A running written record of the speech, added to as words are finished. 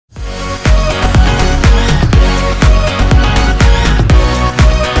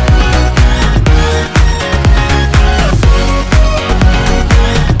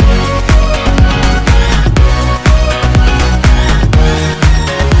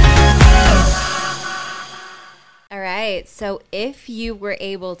right, so if you were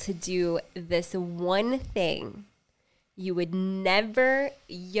able to do this one thing, you would never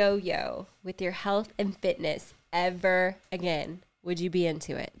yo-yo with your health and fitness ever again. Would you be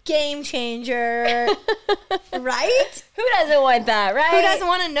into it? Game changer, right? Who doesn't want that, right? Who doesn't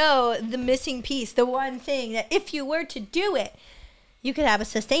want to know the missing piece, the one thing that if you were to do it, you could have a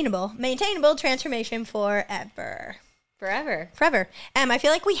sustainable, maintainable transformation forever. Forever. I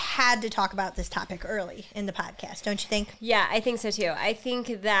feel like we had to talk about this topic early in the podcast, don't you think? Yeah, I think so too. I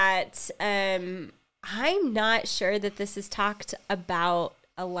think that I'm not sure that this is talked about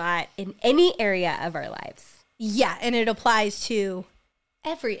a lot in any area of our lives. Yeah, and it applies to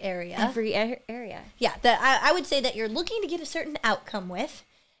every area. Yeah, I would say that you're looking to get a certain outcome with,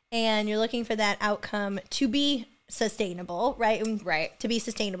 and you're looking for that outcome to be sustainable, right? Right. To be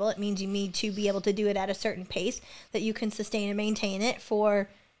sustainable, it means you need to be able to do it at a certain pace that you can sustain and maintain it for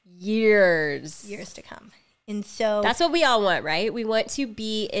years to come. And so that's what we all want, right? We want to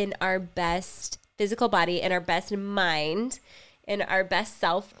be in our best physical body, in our best mind, in our best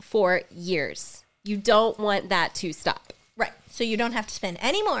self for years. You don't want that to stop. Right. So you don't have to spend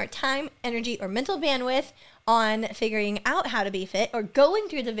any more time, energy, or mental bandwidth on figuring out how to be fit or going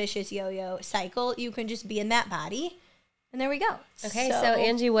through the vicious yo-yo cycle. You can just be in that body. And there we go. Okay, so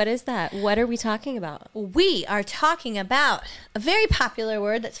Angie, what is that? What are we talking about? We are talking about a very popular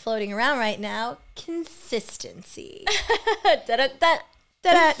word that's floating around right now, consistency. Da-da-da.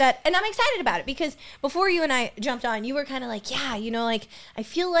 And I'm excited about it because before you and I jumped on, you were kind of like, yeah, I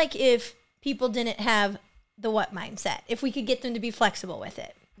feel like if people didn't have the what mindset, if we could get them to be flexible with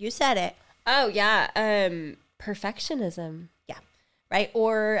it. You said it. Oh, yeah. Perfectionism. Yeah. Right.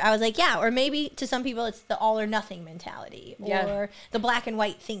 Or I was like, yeah. Or maybe to some people, it's the all or nothing mentality or the black and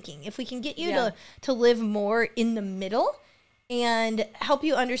white thinking. If we can get you to live more in the middle and help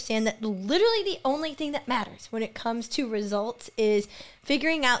you understand that literally the only thing that matters when it comes to results is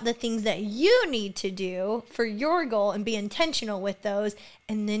figuring out the things that you need to do for your goal and be intentional with those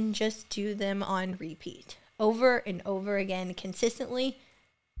and then just do them on repeat over and over again consistently.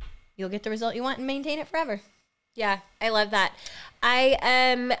 You'll get the result you want and maintain it forever. Yeah, I love that.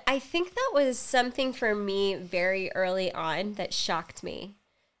 I think that was something for me very early on that shocked me.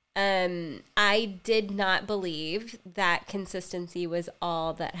 I did not believe that consistency was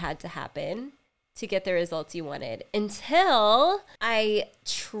all that had to happen to get the results you wanted until I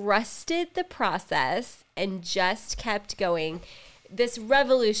trusted the process and just kept going. This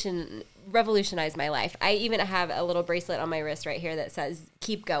revolutionized my life. I even have a little bracelet on my wrist right here that says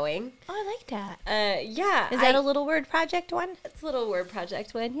keep going. Oh, I like that. Yeah. Is that a little word project one? It's a little word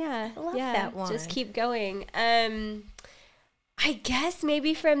project one. Yeah. I love that one. Just keep going. I guess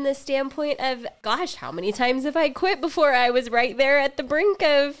maybe from the standpoint of, gosh, how many times have I quit before I was right there at the brink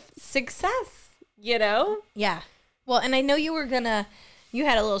of success, Yeah. Well, and I know you had a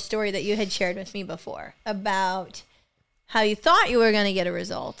little story that you had shared with me before about how you thought you were going to get a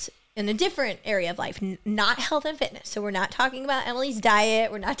result in a different area of life, not health and fitness. So we're not talking about Emily's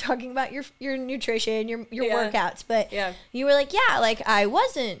diet. We're not talking about your nutrition, your workouts. But you were like, I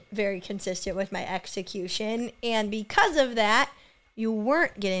wasn't very consistent with my execution. And because of that, you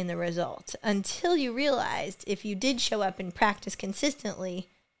weren't getting the results until you realized if you did show up and practice consistently,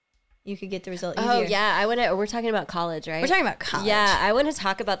 you could get the result easier. Oh, yeah. We're talking about college, right? We're talking about college. Yeah, I want to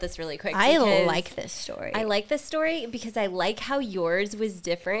talk about this really quick. I like this story. I like this story because I like how yours was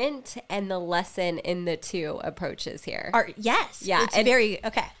different and the lesson in the two approaches here. Yes. Yeah. It's very,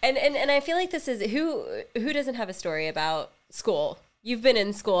 okay. And I feel like this is, who doesn't have a story about school? You've been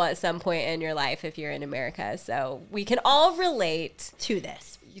in school at some point in your life if you're in America, so we can all relate to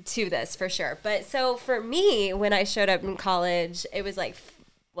this for sure. But so for me, when I showed up in college, it was like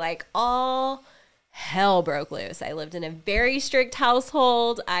all hell broke loose. I lived in a very strict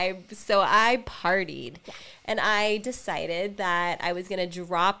household. So I partied. Yeah. And I decided that I was going to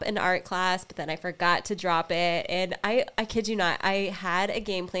drop an art class, but then I forgot to drop it. And I kid you not, I had a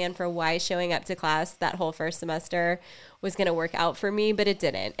game plan for why showing up to class that whole first semester was going to work out for me, but it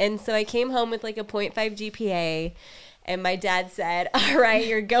didn't. And so I came home with like a 0.5 GPA. And my dad said, all right,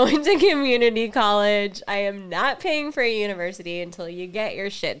 you're going to community college. I am not paying for a university until you get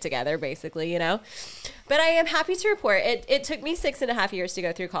your shit together, basically, But I am happy to report it took me 6.5 years to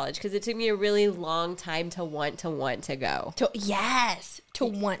go through college because it took me a really long time to want to go. To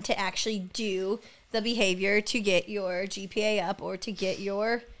want to actually do the behavior to get your GPA up or to get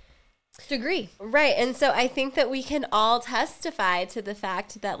your degree. Right. And so I think that we can all testify to the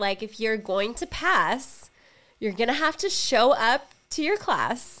fact that, like, if you're going to pass, you're going to have to show up to your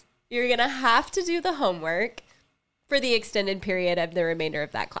class. You're going to have to do the homework for the extended period of the remainder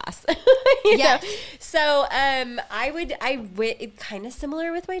of that class. You know? So I went kind of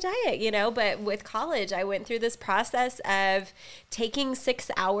similar with my diet, you know, but with college, I went through this process of taking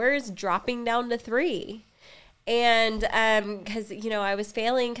 6 hours, dropping down to 3. And because, you know, I was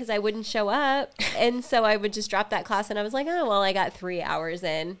failing because I wouldn't show up. And so I would just drop that class and I was like, oh, well, I got 3 hours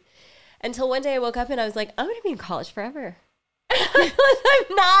in. Until one day I woke up and I was like, I'm going to be in college forever.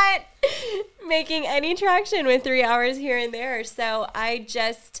 I'm not making any traction with 3 hours here and there. So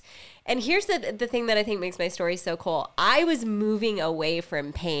and here's the thing that I think makes my story so cool. I was moving away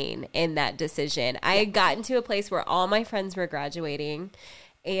from pain in that decision. I had gotten to a place where all my friends were graduating.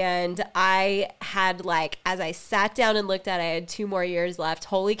 And I had as I sat down and looked at it, I had 2 more years left.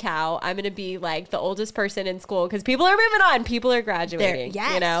 Holy cow, I'm going to be the oldest person in school because people are moving on. People are graduating,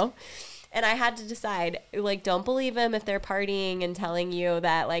 you know? And I had to decide, don't believe them if they're partying and telling you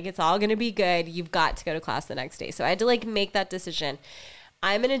that, it's all going to be good. You've got to go to class the next day. So I had to, make that decision.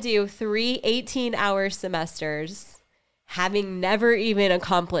 I'm going to do 3 18-hour semesters, having never even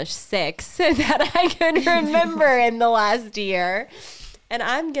accomplished 6 that I could remember in the last year. And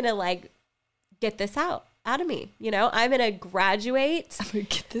I'm going to, get this out of me. You know, I'm going to graduate. I'm going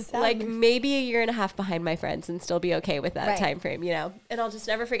to get this out. Maybe a year and a half behind my friends and still be okay with that time frame, you know? And I'll just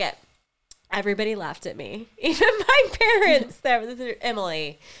never forget. Everybody laughed at me. Even my parents.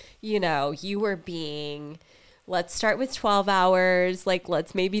 Emily, you know, you were let's start with 12 hours.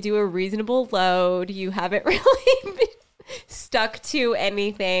 Let's maybe do a reasonable load. You haven't really stuck to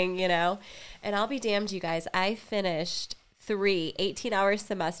anything, you know. And I'll be damned, you guys. I finished 3 18-hour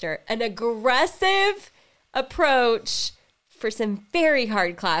semester, an aggressive approach for some very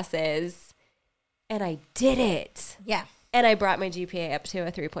hard classes. And I did it. Yeah. And I brought my GPA up to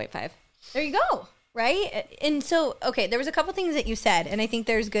a 3.5. There you go. Right. And so, okay, there was a couple things that you said, and I think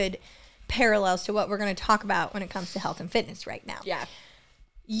there's good parallels to what we're going to talk about when it comes to health and fitness right now. Yeah.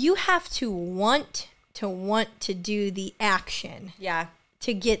 You have to want to do the action. Yeah.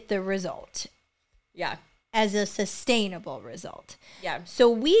 To get the result. Yeah. As a sustainable result. Yeah. So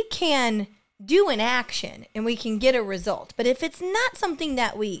we can do an action and we can get a result. But if it's not something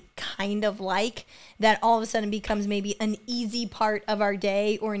that we kind of like, that all of a sudden becomes maybe an easy part of our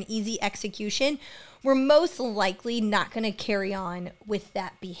day or an easy execution, we're most likely not going to carry on with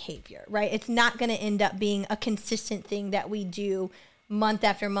that behavior, right? It's not going to end up being a consistent thing that we do month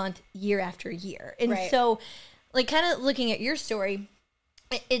after month, year after year. And so, kind of looking at your story,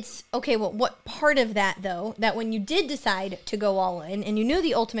 it's okay. Well, what part of that though, that when you did decide to go all in and you knew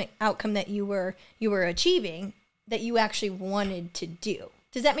the ultimate outcome that you were achieving, that you actually wanted to do?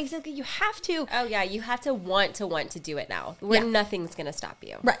 Does that make sense? You have to. Oh yeah. You have to want to do it now where nothing's going to stop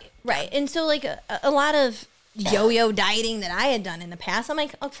you. Right. And so a lot of yo-yo dieting that I had done in the past, I'm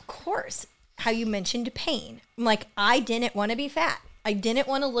like, of course, how you mentioned pain. I'm like, I didn't want to be fat. I didn't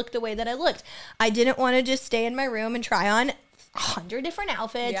want to look the way that I looked. I didn't want to just stay in my room and try on 100 different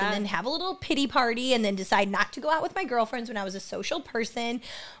outfits and then have a little pity party and then decide not to go out with my girlfriends when I was a social person.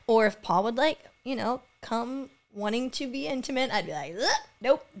 Or if Paul would come wanting to be intimate, I'd be like,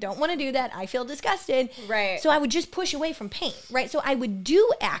 nope, don't want to do that. I feel disgusted. Right. So I would just push away from pain, right? So I would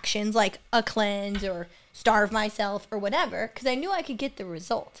do actions like a cleanse or starve myself or whatever because I knew I could get the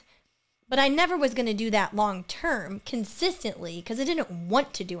result. But I never was going to do that long term consistently because I didn't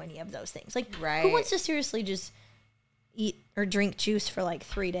want to do any of those things. Who wants to seriously just eat or drink juice for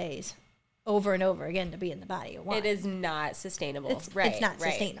 3 days over and over again to be in the body of wine? It is not sustainable. It's not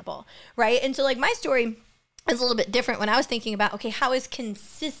sustainable, right? And so my story is a little bit different when I was thinking about, okay, how has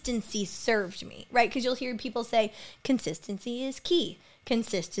consistency served me, right? Because you'll hear people say consistency is key.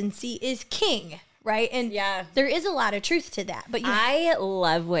 Consistency is king, right? And there is a lot of truth to that. But I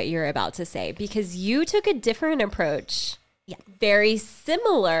love what you're about to say because you took a different approach. Yeah. Very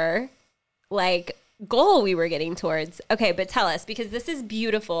similar, goal we were getting towards. Okay, but tell us, because this is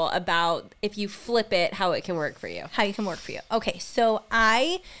beautiful about if you flip it, how it can work for you. How you can work for you. Okay, so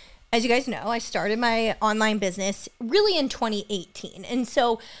as you guys know, I started my online business really in 2018. And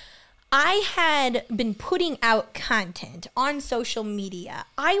so I had been putting out content on social media,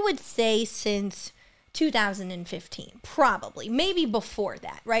 I would say since 2015, probably, maybe before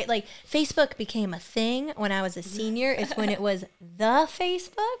that, right? Facebook became a thing when I was a senior. It's when it was the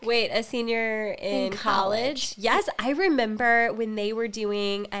Facebook. Wait, a senior in college? Yes, I remember when they were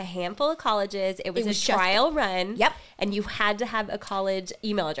doing a handful of colleges. It was a trial run. Yep. and you had to have a college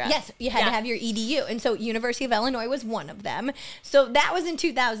email address. Yes, you had to have your EDU. And so University of Illinois was one of them. So that was in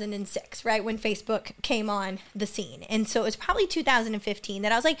 2006, right, when Facebook came on the scene. And so it was probably 2015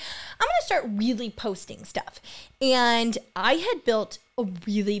 that I was like, I'm going to start really posting stuff. And I had built a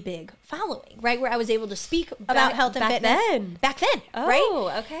really big following, right, where I was able to speak about health and fitness. Back then, right?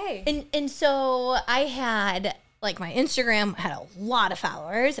 Oh, okay. And so I had, like, my Instagram had a lot of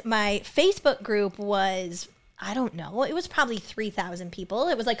followers. My Facebook group was, I don't know, it was probably 3,000 people.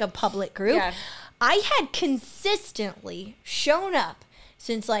 It was like a public group. Yeah. I had consistently shown up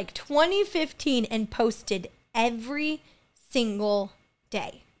since like 2015 and posted every single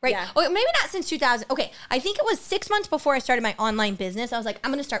day. Right. Yeah. Okay, maybe not since 2000. Okay. I think it was 6 months before I started my online business. I was like,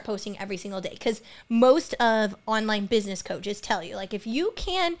 I'm going to start posting every single day, because most of online business coaches tell you, like, if you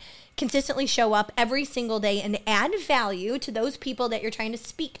can consistently show up every single day and add value to those people that you're trying to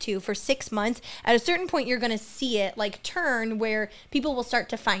speak to for 6 months, at a certain point, you're going to see it like turn where people will start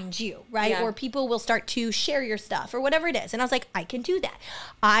to find you, right? Yeah. Or people will start to share your stuff or whatever it is. And I was like, I can do that.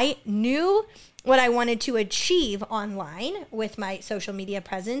 I knew what I wanted to achieve online with my social media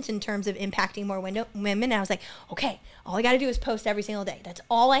presence in terms of impacting more women. And I was like, okay, all I got to do is post every single day. That's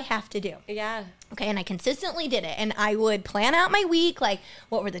all I have to do. Yeah. Okay. And I consistently did it. And I would plan out my week, like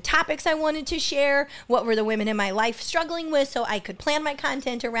what were the topics I wanted to share? What were the women in my life struggling with? So I could plan my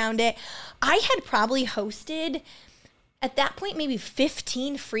content around it. I had probably hosted, at that point, maybe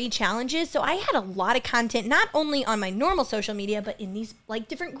 15 free challenges. So I had a lot of content, not only on my normal social media, but in these like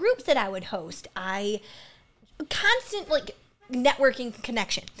different groups that I would host. Constant like networking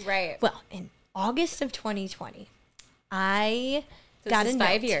connection. Right. Well, in August of 2020, I got a 5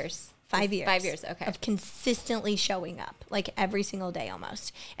 note. years. 5 years. 5 years, okay. Of consistently showing up, like every single day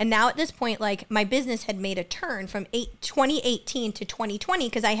almost. And now at this point, like my business had made a turn from 2018 to 2020,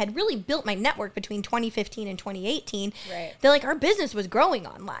 because I had really built my network between 2015 and 2018. Right. They're like, our business was growing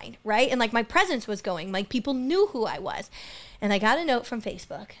online, right? And like my presence was going, like people knew who I was. And I got a note from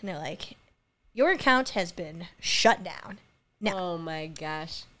Facebook, and they're like, your account has been shut down. Now, Oh my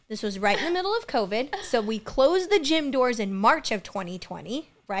gosh. this was right in the middle of COVID. So we closed the gym doors in March of 2020,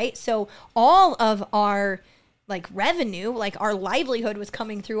 right? So all of our like revenue, like our livelihood was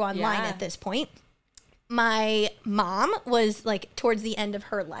coming through online Yeah. at this point. My mom was like towards the end of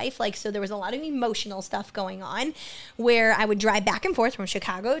her life. Like, so there was a lot of emotional stuff going on where I would drive back and forth from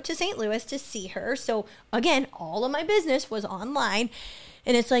Chicago to St. Louis to see her. So again, all of my business was online.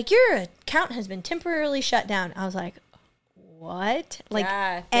 And it's like, your account has been temporarily shut down. I was like, what? Like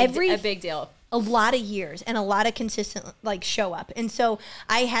Yeah, a big deal. a lot of years and a lot of consistent like show up. And so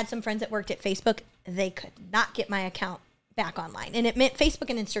I had some friends that worked at Facebook. They could not get my account back online. And it meant Facebook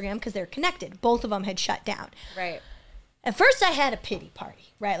and Instagram, because they're connected. Both of them had shut down. Right. At first I had a pity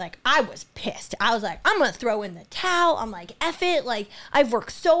party, right? Like I was pissed. I was like, I'm going to throw in the towel. I'm like, F it. Like I've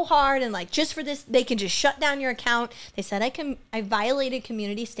worked so hard, and like just for this, they can just shut down your account. They said I violated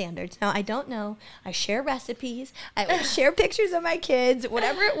community standards. Now I don't know. I share recipes. I would share pictures of my kids,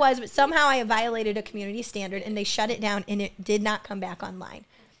 whatever it was, but somehow I violated a community standard, and they shut it down, and it did not come back online.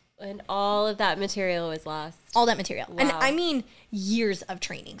 And all of that material was lost. All that material. And Wow. I mean years of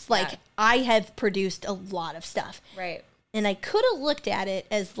trainings. Like Yeah. I have produced a lot of stuff. Right. And I could have looked at it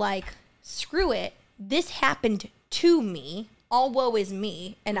as like, screw it, this happened to me, all woe is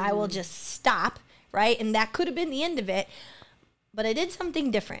me, and I will just stop, right? And that could have been the end of it. But I did something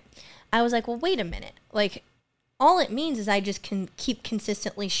different. I was like, well, wait a minute. Like, all it means is I just can keep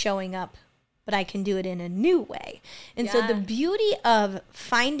consistently showing up, but I can do it in a new way. And so the Yeah. beauty of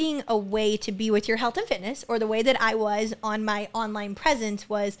finding a way to be with your health and fitness, or the way that I was on my online presence,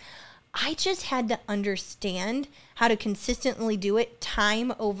 was I just had to understand how to consistently do it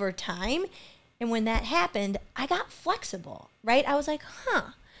time over time. And when that happened, I got flexible, right? I was like,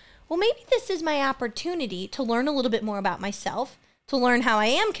 well, maybe this is my opportunity to learn a little bit more about myself, to learn how I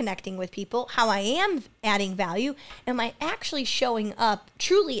am connecting with people, how I am adding value. Am I actually showing up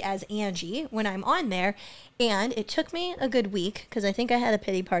truly as Angie when I'm on there? And it took me a good week, because I think I had a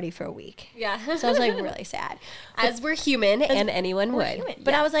pity party for a week. Yeah. So I was like really sad. As we're human, and anyone would. Human.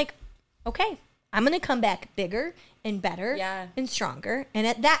 But I was like, okay, I'm going to come back bigger and better Yeah. and stronger. And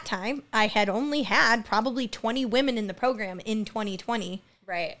at that time, I had only had probably 20 women in the program in 2020.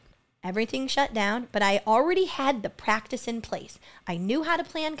 Right. Everything shut down, but I already had the practice in place. I knew how to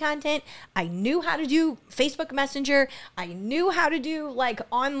plan content. I knew how to do Facebook Messenger. I knew how to do like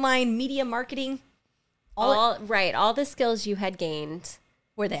online media marketing. All the skills you had gained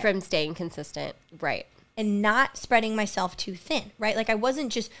Were there. from staying consistent. Right. And not spreading myself too thin, right? Like I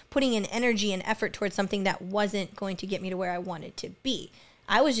wasn't just putting in energy and effort towards something that wasn't going to get me to where I wanted to be.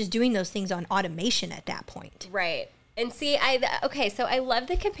 I was just doing those things on automation at that point. Right. And see, so I love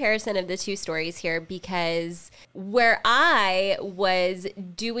the comparison of the two stories here, because where I was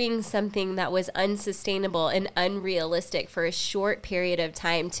doing something that was unsustainable and unrealistic for a short period of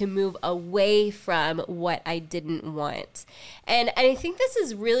time to move away from what I didn't want. And I think this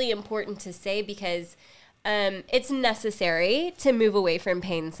is really important to say, because it's necessary to move away from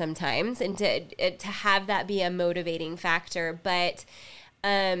pain sometimes, and to have that be a motivating factor. But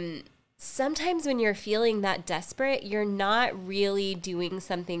sometimes when you're feeling that desperate, you're not really doing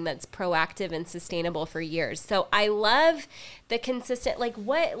something that's proactive and sustainable for years. So I love the consistent,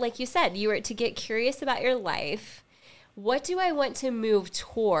 like you said, you were to get curious about your life. What do I want to move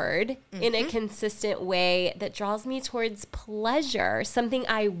toward in a consistent way that draws me towards pleasure, something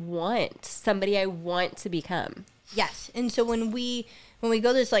I want, somebody I want to become? Yes. And so when we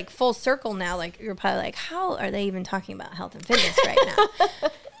go this like full circle now, like you're probably like, how are they even talking about health and fitness right now?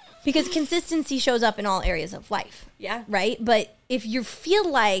 Because consistency shows up in all areas of life. Yeah. Right? But if you feel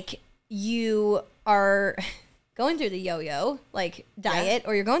like you are going through the yo-yo, like diet,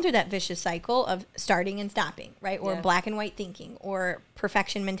 or you're going through that vicious cycle of starting and stopping, right? Or black and white thinking or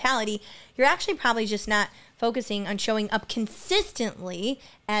perfection mentality, you're actually probably just not focusing on showing up consistently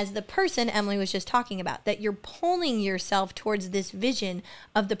as the person Emily was just talking about, that you're pulling yourself towards this vision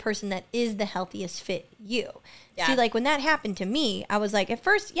of the person that is the healthiest fit you. Yeah. See, like when that happened to me, I was like, at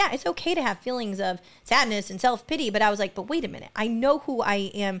first, yeah, it's okay to have feelings of sadness and self-pity, but I was like, but wait a minute, I know who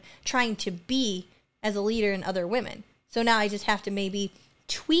I am trying to be as a leader in other women. So now I just have to maybe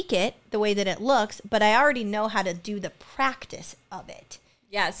tweak it the way that it looks, but I already know how to do the practice of it.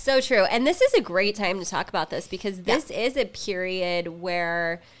 Yeah, so true. And this is a great time to talk about this, because this is a period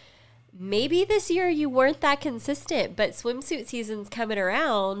where maybe this year you weren't that consistent, but swimsuit season's coming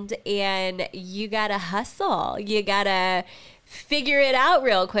around and you got to hustle. You got to figure it out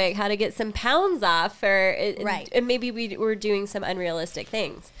real quick, how to get some pounds off, and maybe we were doing some unrealistic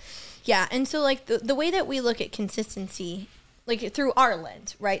things. Yeah, and so like the way that we look at consistency, like through our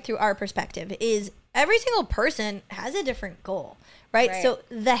lens, right, through our perspective, is every single person has a different goal, right? So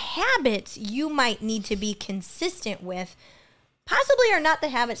the habits you might need to be consistent with possibly are not the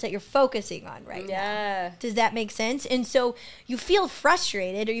habits that you're focusing on right now. Does that make sense? And so you feel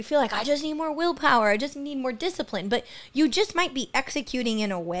frustrated, or you feel like, I just need more willpower, I just need more discipline, but you just might be executing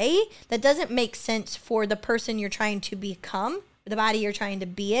in a way that doesn't make sense for the person you're trying to become, the body you're trying to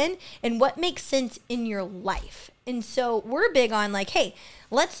be in, and what makes sense in your life. And so we're big on like, hey,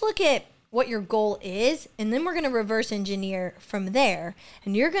 let's look at what your goal is, and then we're going to reverse engineer from there,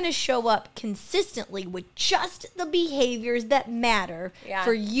 and you're going to show up consistently with just the behaviors that matter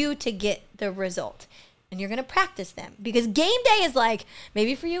for you to get the result. And you're going to practice them, because game day is like,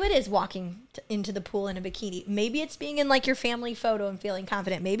 maybe for you it is walking into the pool in a bikini. Maybe it's being in like your family photo and feeling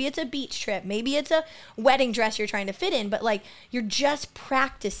confident. Maybe it's a beach trip. Maybe it's a wedding dress you're trying to fit in, but like you're just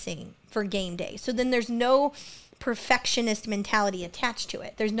practicing for game day. So then there's no perfectionist mentality attached to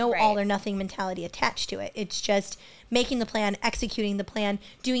it. There's no all or nothing mentality attached to it. It's just making the plan, executing the plan,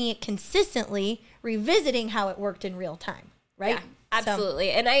 doing it consistently, revisiting how it worked in real time, right? Yeah,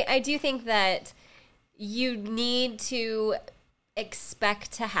 absolutely. So, and I do think that you need to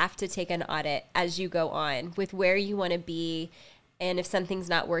expect to have to take an audit as you go on with where you want to be, and if something's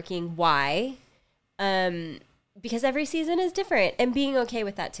not working, why? Because every season is different, and being okay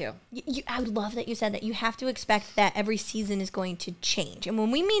with that too. I would love that you said that. You have to expect that every season is going to change. And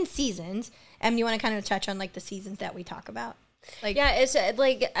when we mean seasons, you want to kind of touch on like the seasons that we talk about? Like, yeah, it's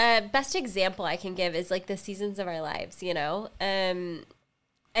like best example I can give is like the seasons of our lives, you know?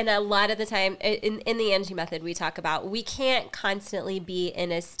 And a lot of the time in the Angie method, we talk about we can't constantly be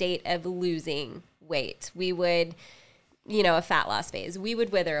in a state of losing weight. We would, a fat loss phase, we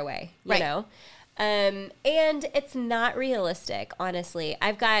would wither away, you know? And it's not realistic, honestly.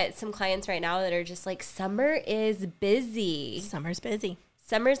 I've got some clients right now that are just like, summer is busy. Summer's busy.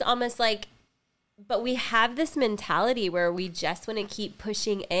 Summer's almost like, but we have this mentality where we just want to keep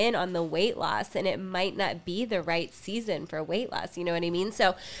pushing in on the weight loss, and it might not be the right season for weight loss. You know what I mean?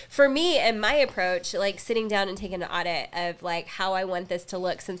 So for me and my approach, like sitting down and taking an audit of like how I want this to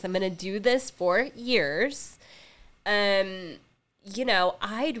look, since I'm going to do this for years, I'd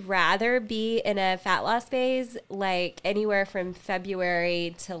rather be in a fat loss phase like anywhere from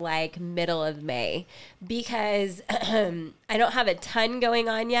February to like middle of May, because I don't have a ton going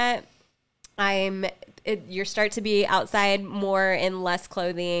on yet. You start to be outside more in less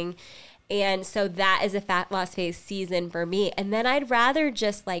clothing. And so that is a fat loss phase season for me. And then I'd rather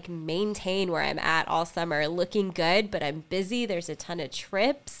just like maintain where I'm at all summer, looking good, but I'm busy. There's a ton of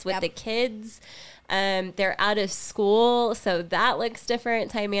trips with the kids. They're out of school, so that looks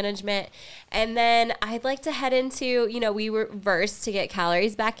different, time management. And then I'd like to head into, we reverse to get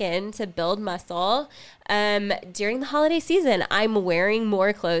calories back in to build muscle. During the holiday season, I'm wearing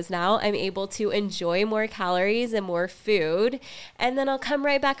more clothes now. I'm able to enjoy more calories and more food. And then I'll come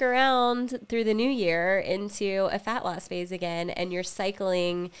right back around through the new year into a fat loss phase again. And you're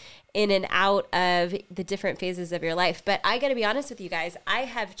cycling in and out of the different phases of your life. But I got to be honest with you guys, I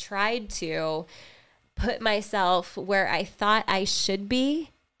have tried to put myself where I thought I should be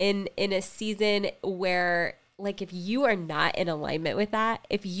in a season where, like, if you are not in alignment with that,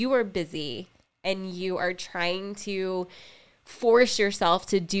 if you are busy and you are trying to force yourself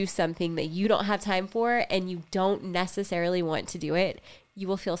to do something that you don't have time for and you don't necessarily want to do it, you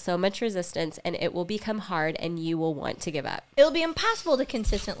will feel so much resistance and it will become hard and you will want to give up. It'll be impossible to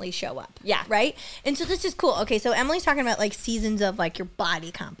consistently show up. Yeah. Right? And so this is cool. Okay, so Emily's talking about like seasons of like your body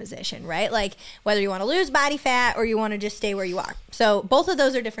composition, right? Like whether you want to lose body fat or you want to just stay where you are. So both of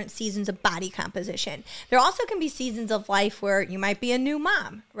those are different seasons of body composition. There also can be seasons of life where you might be a new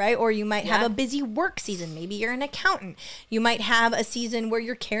mom, right? Or you might have a busy work season. Maybe you're an accountant. You might have a season where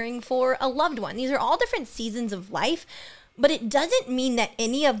you're caring for a loved one. These are all different seasons of life. But it doesn't mean that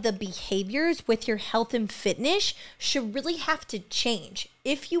any of the behaviors with your health and fitness should really have to change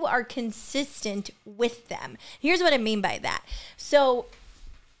if you are consistent with them. Here's what I mean by that. So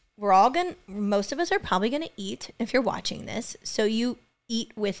most of us are probably going to eat if you're watching this. So you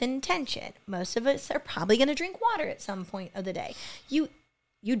eat with intention. Most of us are probably going to drink water at some point of the day. You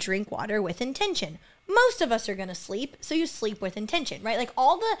drink water with intention. Most of us are going to sleep, so you sleep with intention, right? Like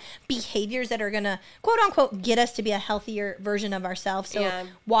all the behaviors that are going to, quote unquote, get us to be a healthier version of ourselves. So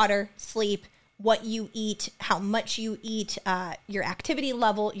water, sleep, what you eat, how much you eat, your activity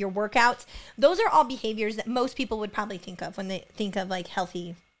level, your workouts. Those are all behaviors that most people would probably think of when they think of like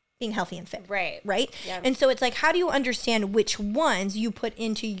being healthy and fit. Right. Yep. And so it's like, how do you understand which ones you put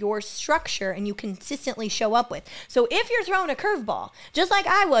into your structure and you consistently show up with? So if you're throwing a curveball, just like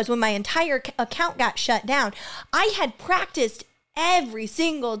I was when my entire account got shut down, I had practiced every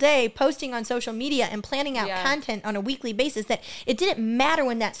single day posting on social media and planning out content on a weekly basis that it didn't matter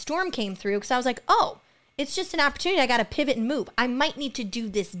when that storm came through because I was like, oh, it's just an opportunity. I got to pivot and move. I might need to do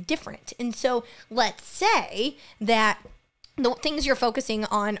this different. And so let's say that the things you're focusing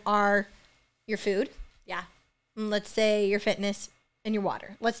on are your food. Yeah. Let's say your fitness and your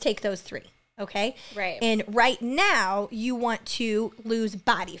water. Let's take those three. Okay. Right. And right now you want to lose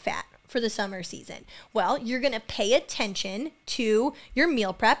body fat for the summer season. Well, you're going to pay attention to your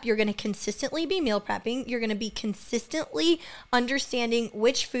meal prep. You're going to consistently be meal prepping. You're going to be consistently understanding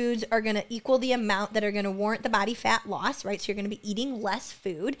which foods are going to equal the amount that are going to warrant the body fat loss, right? So you're going to be eating less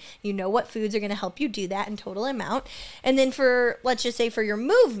food. You know what foods are going to help you do that in total amount. And then let's just say for your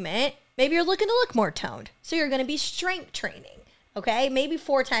movement, maybe you're looking to look more toned. So you're going to be strength training. Okay, maybe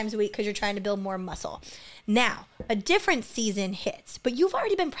 4 times a week because you're trying to build more muscle. Now, a different season hits, but you've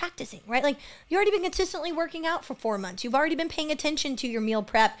already been practicing, right? Like you've already been consistently working out for 4 months. You've already been paying attention to your meal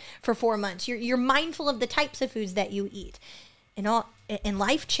prep for 4 months. You're mindful of the types of foods that you eat. And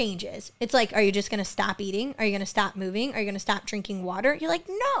life changes. It's like, are you just going to stop eating? Are you going to stop moving? Are you going to stop drinking water? You're like,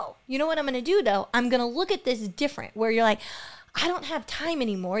 no. You know what I'm going to do though? I'm going to look at this different where you're like, I don't have time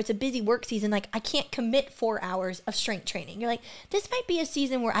anymore. It's a busy work season. Like I can't commit 4 hours of strength training. You're like, this might be a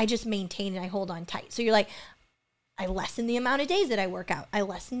season where I just maintain and I hold on tight. So you're like, I lessen the amount of days that I work out. I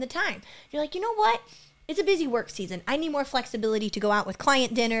lessen the time. You're like, you know what? It's a busy work season. I need more flexibility to go out with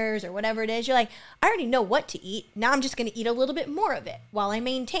client dinners or whatever it is. You're like, I already know what to eat. Now I'm just going to eat a little bit more of it while I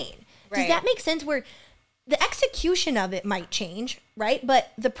maintain. Right. Does that make sense? Where the execution of it might change, right?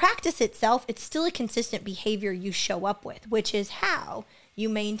 But the practice itself, it's still a consistent behavior you show up with, which is how you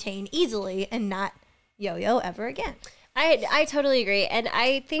maintain easily and not yo-yo ever again. I totally agree. And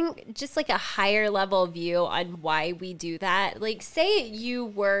I think just like a higher level view on why we do that, like say you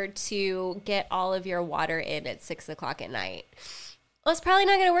were to get all of your water in at 6 o'clock at night. Well, it's probably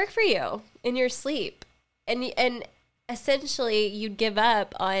not going to work for you in your sleep. And essentially you'd give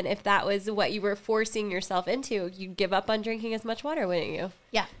up on, if that was what you were forcing yourself into, you'd give up on drinking as much water, wouldn't you?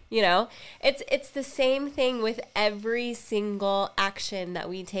 Yeah. You know, it's the same thing with every single action that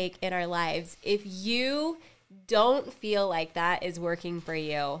we take in our lives. If you don't feel like that is working for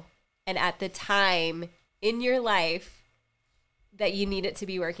you, and at the time in your life that you need it to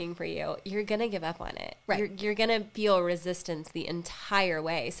be working for you, you're going to give up on it. Right. You're going to feel resistance the entire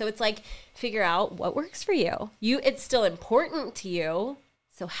way. So it's like, figure out what works for you. It's still important to you.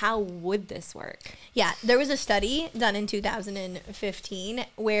 So how would this work? Yeah, there was a study done in 2015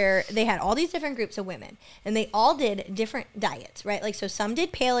 where they had all these different groups of women and they all did different diets, right? Like, so some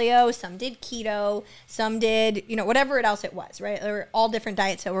did paleo, some did keto, some did, whatever else it was, right? They were all different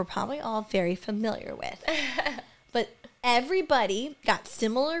diets that we're probably all very familiar with. But everybody got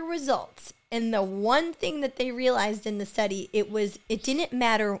similar results. And the one thing that they realized in the study, it didn't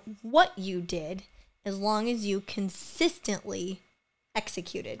matter what you did as long as you consistently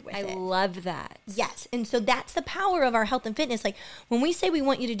executed with it. I love that. Yes. And so that's the power of our health and fitness. Like, when we say we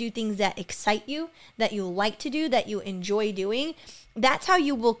want you to do things that excite you, that you like to do, that you enjoy doing, that's how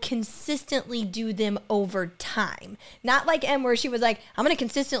you will consistently do them over time. Not like Em, where she was like, I'm going to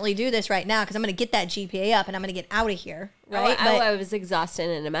consistently do this right now because I'm going to get that GPA up and I'm going to get out of here. Right? I was exhausted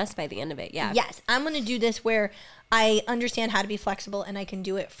and a mess by the end of it. Yeah. Yes. I'm going to do this where I understand how to be flexible and I can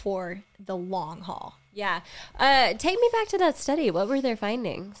do it for the long haul. Yeah. Take me back to that study. What were their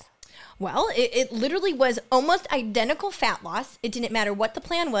findings? Well, it literally was almost identical fat loss. It didn't matter what the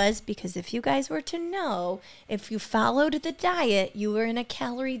plan was, because if you guys were to know, if you followed the diet, you were in a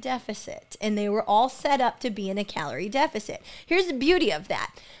calorie deficit, and they were all set up to be in a calorie deficit. Here's the beauty of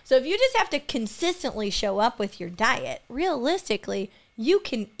that. So if you just have to consistently show up with your diet, realistically, you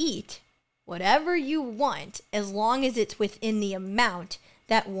can eat whatever you want as long as it's within the amount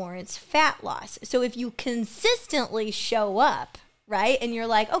that warrants fat loss. So if you consistently show up, right, and you're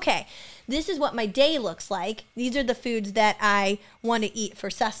like, okay, this is what my day looks like. These are the foods that I want to eat for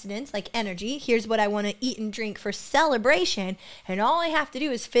sustenance, like energy. Here's what I want to eat and drink for celebration. And all I have to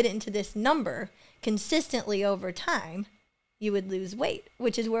do is fit it into this number consistently over time. You would lose weight,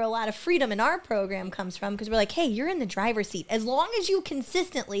 which is where a lot of freedom in our program comes from, because we're like, hey, you're in the driver's seat. As long as you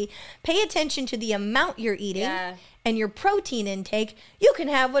consistently pay attention to the amount you're eating and your protein intake, you can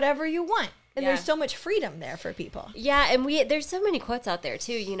have whatever you want. And there's so much freedom there for people. Yeah, and there's so many quotes out there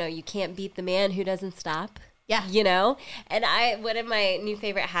too. You can't beat the man who doesn't stop. Yeah. And one of my new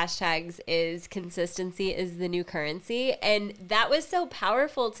favorite hashtags is consistency is the new currency. And that was so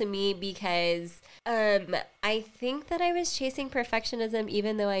powerful to me because I think that I was chasing perfectionism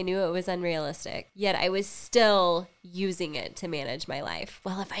even though I knew it was unrealistic. Yet I was still using it to manage my life.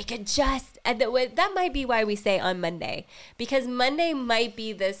 Well, if I could just, and that might be why we say on Monday, because Monday might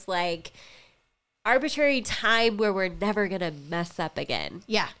be this like arbitrary time where we're never going to mess up again.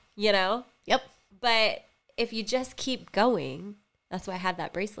 Yeah. Yep. But if you just keep going, that's why I have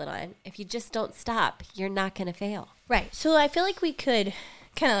that bracelet on. If you just don't stop, you're not going to fail. Right. So I feel like we could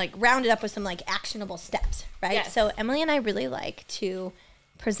kind of like round it up with some like actionable steps, right? Yes. So Emily and I really like to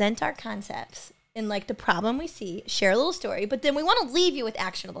present our concepts and like the problem we see, share a little story, but then we want to leave you with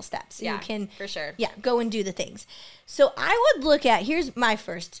actionable steps. So you can, for sure. Yeah, go and do the things. So I would look at, here's my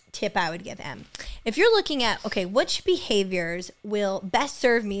first tip I would give Em. If you're looking at, okay, which behaviors will best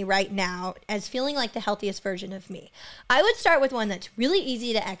serve me right now as feeling like the healthiest version of me? I would start with one that's really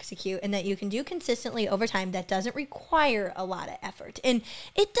easy to execute and that you can do consistently over time that doesn't require a lot of effort. And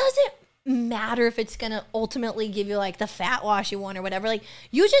it doesn't matter if it's going to ultimately give you like the fat loss you want or whatever. Like,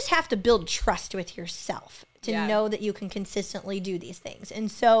 you just have to build trust with yourself to know that you can consistently do these things.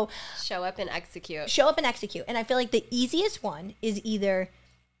 And so show up and execute. And I feel like the easiest one is either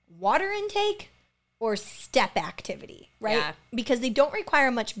water intake or step activity, right? Yeah. Because they don't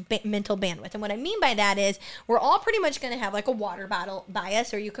require much mental bandwidth. And what I mean by that is we're all pretty much going to have like a water bottle by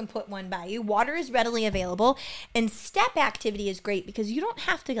us, or you can put one by you. Water is readily available. And step activity is great because you don't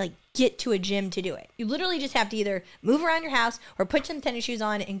have to like get to a gym to do it. You literally just have to either move around your house or put some tennis shoes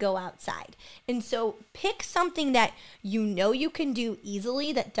on and go outside. And so pick something that you can do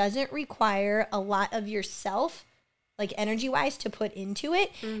easily that doesn't require a lot of yourself, like energy-wise, to put into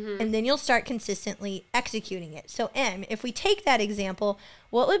it, and then you'll start consistently executing it. So, Em, if we take that example,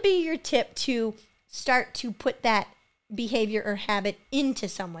 what would be your tip to start to put that behavior or habit into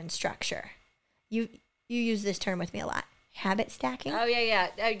someone's structure? You use this term with me a lot. Habit stacking? Oh, yeah.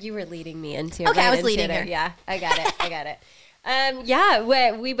 Oh, you were leading me into Okay, I was leading her. Yeah, I got it.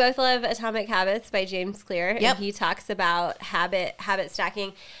 We both love Atomic Habits by James Clear, and he talks about habit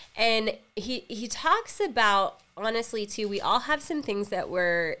stacking, and he talks about, honestly too, we all have some things that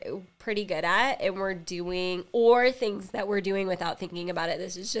we're pretty good at and we're doing, or things that we're doing without thinking about it.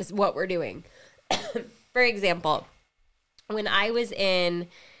 This is just what we're doing. For example, when I was in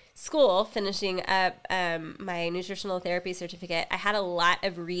school finishing up my nutritional therapy certificate, I had a lot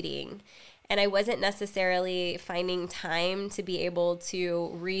of reading. And I wasn't necessarily finding time to be able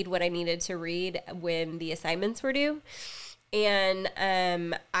to read what I needed to read when the assignments were due. And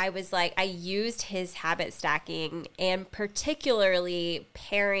I was like, I used his habit stacking and particularly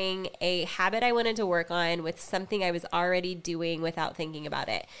pairing a habit I wanted to work on with something I was already doing without thinking about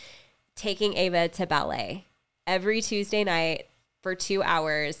it. Taking Ava to ballet. Every Tuesday night for 2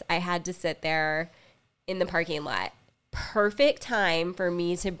 hours, I had to sit there in the parking lot. Perfect time for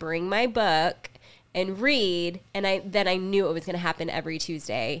me to bring my book and read. And then I knew it was going to happen every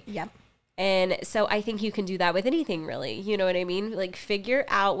Tuesday. Yep. And so I think you can do that with anything, really. You know what I mean? Like, figure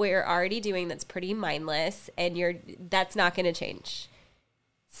out what you're already doing that's pretty mindless, and that's not going to change.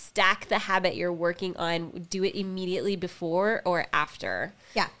 Stack the habit you're working on. Do it immediately before or after.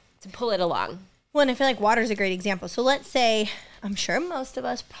 Yeah. To pull it along. Well, and I feel like water is a great example. So let's say, I'm sure most of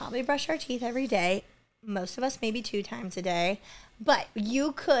us probably brush our teeth every day. Most of us maybe 2 times a day. But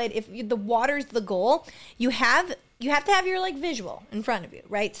you could, if the water's the goal, you have to have your like visual in front of you,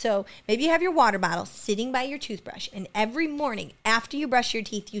 right? So maybe you have your water bottle sitting by your toothbrush, and every morning after you brush your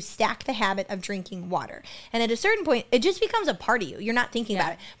teeth, you stack the habit of drinking water. And at a certain point, it just becomes a part of you. You're not thinking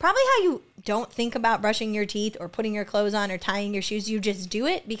about it. Probably how you don't think about brushing your teeth or putting your clothes on or tying your shoes. You just do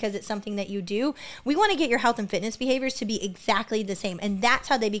it because it's something that you do. We want to get your health and fitness behaviors to be exactly the same. And that's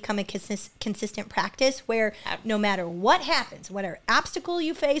how they become a consistent practice where no matter what happens, whatever obstacle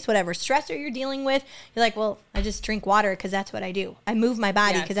you face, whatever stressor you're dealing with, you're like, well, I just drink water because that's what I do. I move my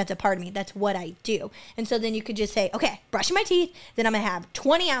body because that's a part of me. That's what I do. And so then you could just say, okay, brushing my teeth, then I'm going to have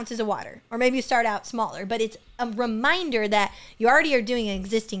 20 ounces of water. Or maybe you start out smaller, but it's a reminder that you already are doing an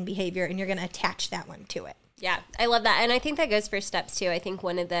existing behavior and you're going to attach that one to it. Yeah, I love that. And I think that goes for steps too. I think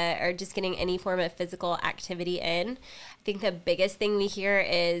or just getting any form of physical activity in. I think the biggest thing we hear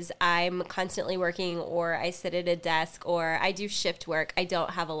is I'm constantly working, or I sit at a desk, or I do shift work. I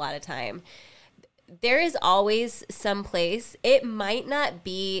don't have a lot of time. There is always some place. It might not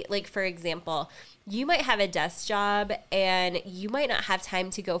be, like, for example, you might have a desk job and you might not have time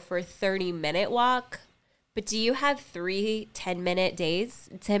to go for a 30-minute walk, but do you have 3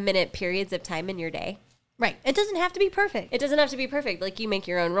 10-minute periods of time in your day? Right. It doesn't have to be perfect. It doesn't have to be perfect. Like, you make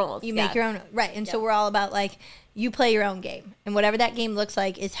your own rules. You make your own, right. And so we're all about, like, you play your own game. And whatever that game looks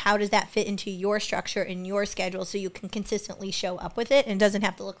like is how does that fit into your structure and your schedule so you can consistently show up with it and it doesn't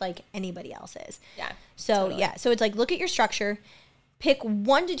have to look like anybody else's. Yeah. So, totally. So it's like, look at your structure. Pick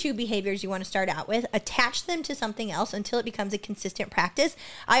 1 to 2 behaviors you want to start out with, attach them to something else until it becomes a consistent practice.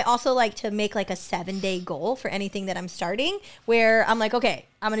 I also like to make like a 7-day goal for anything that I'm starting where I'm like, okay,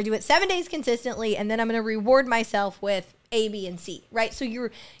 I'm going to do it 7 days consistently, and then I'm going to reward myself with A, B, and C, right? So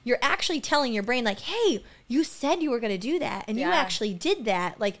you're actually telling your brain like, hey, you said you were going to do that and you actually did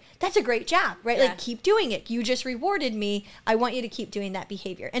that. Like, that's a great job, right? Like, keep doing it. You just rewarded me. I want you to keep doing that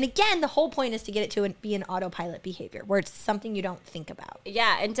behavior. And again, the whole point is to get it to be an autopilot behavior where it's something you don't think about.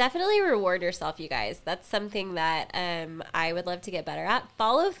 Yeah, and definitely reward yourself, you guys. That's something that I would love to get better at.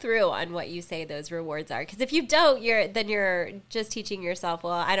 Follow through on what you say those rewards are. Because if you don't, you're just teaching yourself,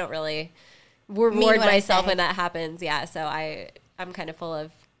 well, I don't really reward myself when that happens. Yeah, so I'm kind of full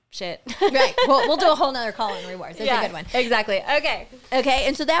of shit. Right. Well, we'll do a whole nother call on rewards. That's a good one. Exactly. Okay.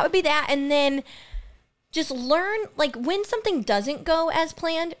 And so that would be that. And then just learn, like, when something doesn't go as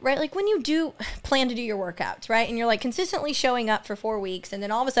planned, right? Like, when you do plan to do your workouts, right? And you're, like, consistently showing up for 4 weeks, and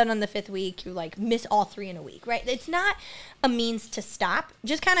then all of a sudden on the 5th week, you, like, miss all 3 in a week, right? It's not a means to stop.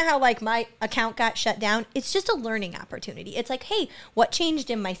 Just kind of how, like, my account got shut down. It's just a learning opportunity. It's like, hey, what changed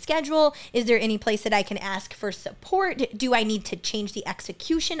in my schedule? Is there any place that I can ask for support? Do I need to change the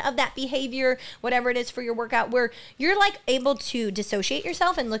execution of that behavior? Whatever it is for your workout, where you're, like, able to dissociate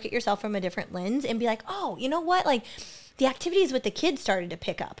yourself and look at yourself from a different lens and be like, oh, you know what? Like, the activities with the kids started to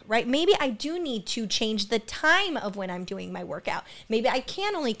pick up, right? Maybe I do need to change the time of when I'm doing my workout. Maybe I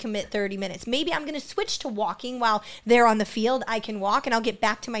can only commit 30 minutes. Maybe I'm going to switch to walking while they're on the field. I can walk and I'll get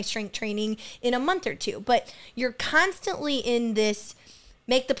back to my strength training in a month or 2. But you're constantly in this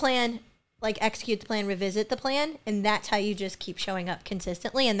make the plan, like execute the plan, revisit the plan. And that's how you just keep showing up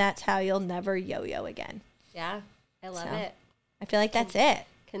consistently. And that's how you'll never yo-yo again. Yeah, I love it. I feel like that's it.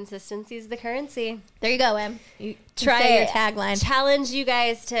 Consistency is the currency. There you go, Em. You try say your tagline. Challenge you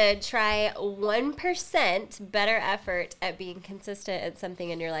guys to try 1% better effort at being consistent at something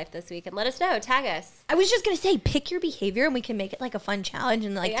in your life this week, and let us know. Tag us. I was just gonna say, pick your behavior, and we can make it like a fun challenge,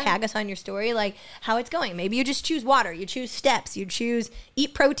 and like tag us on your story, like how it's going. Maybe you just choose water, you choose steps, you choose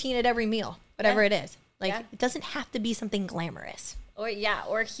eat protein at every meal, whatever it is. Like it doesn't have to be something glamorous. Or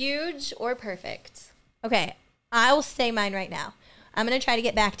huge or perfect. Okay, I will say mine right now. I'm going to try to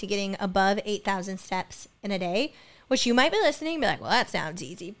get back to getting above 8,000 steps in a day, which you might be listening and be like, well, that sounds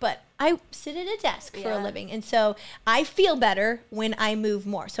easy. But I sit at a desk for a Yeah. living. And so I feel better when I move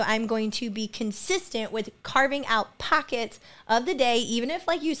more. So I'm going to be consistent with carving out pockets of the day, even if,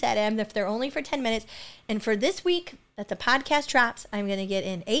 like you said, Em, if they're only for 10 minutes. And for this week that the podcast drops, I'm going to get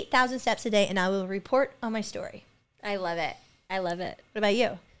in 8,000 steps a day, and I will report on my story. I love it. I love it. What about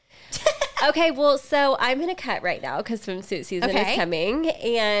you? Okay, well, so I'm going to cut right now because swimsuit season Okay. is coming.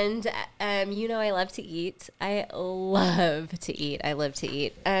 And, you know, I love to eat. I love to eat. I live to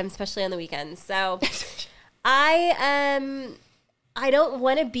eat, especially on the weekends. So I don't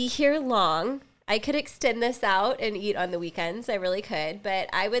want to be here long. I could extend this out and eat on the weekends. I really could. But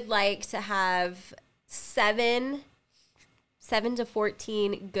I would like to have 7 to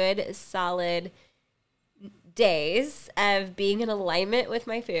 14 good, solid days of being in alignment with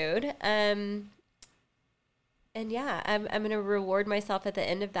my food. And yeah, I'm going to reward myself at the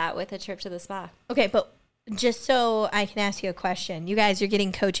end of that with a trip to the spa. Okay, but just so I can ask you a question. You guys are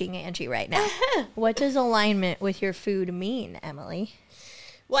getting coaching Angie right now. What does alignment with your food mean, Emily?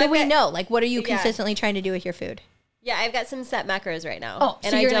 Well, so I've we got- know, like, what are you Yeah. consistently trying to do with your food? Yeah, I've got some set macros right now. Oh,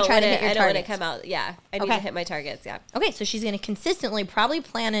 so I you're gonna don't try to wanna- hit your I don't want to targets. come out. Yeah, I need Okay. to hit my targets. Yeah. Okay, so she's going to consistently probably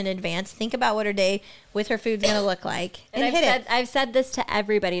plan in advance, think about what her day with her food's going to look like, and And hit I've said this to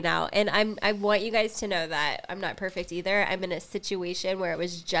everybody now, and I want you guys to know that I'm not perfect either. I'm in a situation where it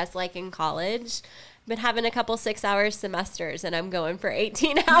was just like in college. I've been having a couple 6-hour semesters, and I'm going for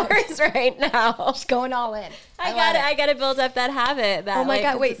 18 hours right now. Just going all in. I gotta build up that habit. That, Oh my like,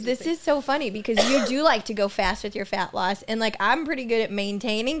 God, wait, consistency. this is so funny because you do like to go fast with your fat loss. And like, I'm pretty good at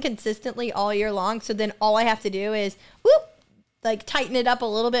maintaining consistently all year long. So then all I have to do is, whoop, like tighten it up a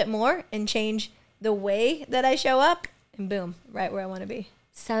little bit more and change the way that I show up. And boom, right where I want to be.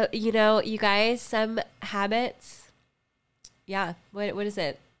 So, you know, you guys, some habits. Yeah. What is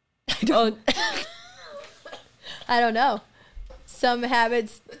it? I don't know. Some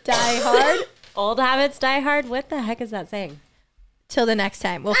habits die hard. Old habits die hard. What the heck is that saying? Till the next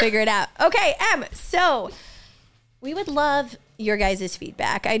time. We'll figure it out. Okay, Em, so we would love your guys'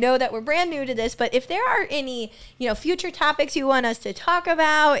 feedback. I know that we're brand new to this, but if there are any, future topics you want us to talk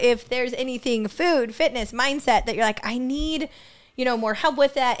about, if there's anything food, fitness, mindset that you're like, I need, more help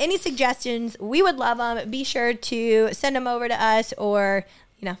with that, any suggestions, we would love them. Be sure to send them over to us or,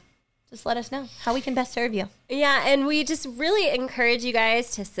 just let us know how we can best serve you. Yeah, and we just really encourage you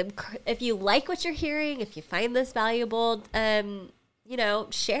guys to if you like what you're hearing, if you find this valuable,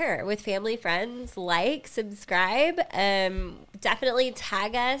 share with family, friends, subscribe. Definitely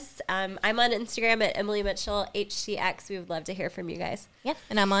tag us. I'm on Instagram at Emily Mitchell HCX. We would love to hear from you guys. Yeah,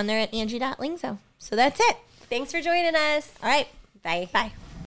 and I'm on there at Angie.Lingzo. So that's it. Thanks for joining us. All right. Bye. Bye.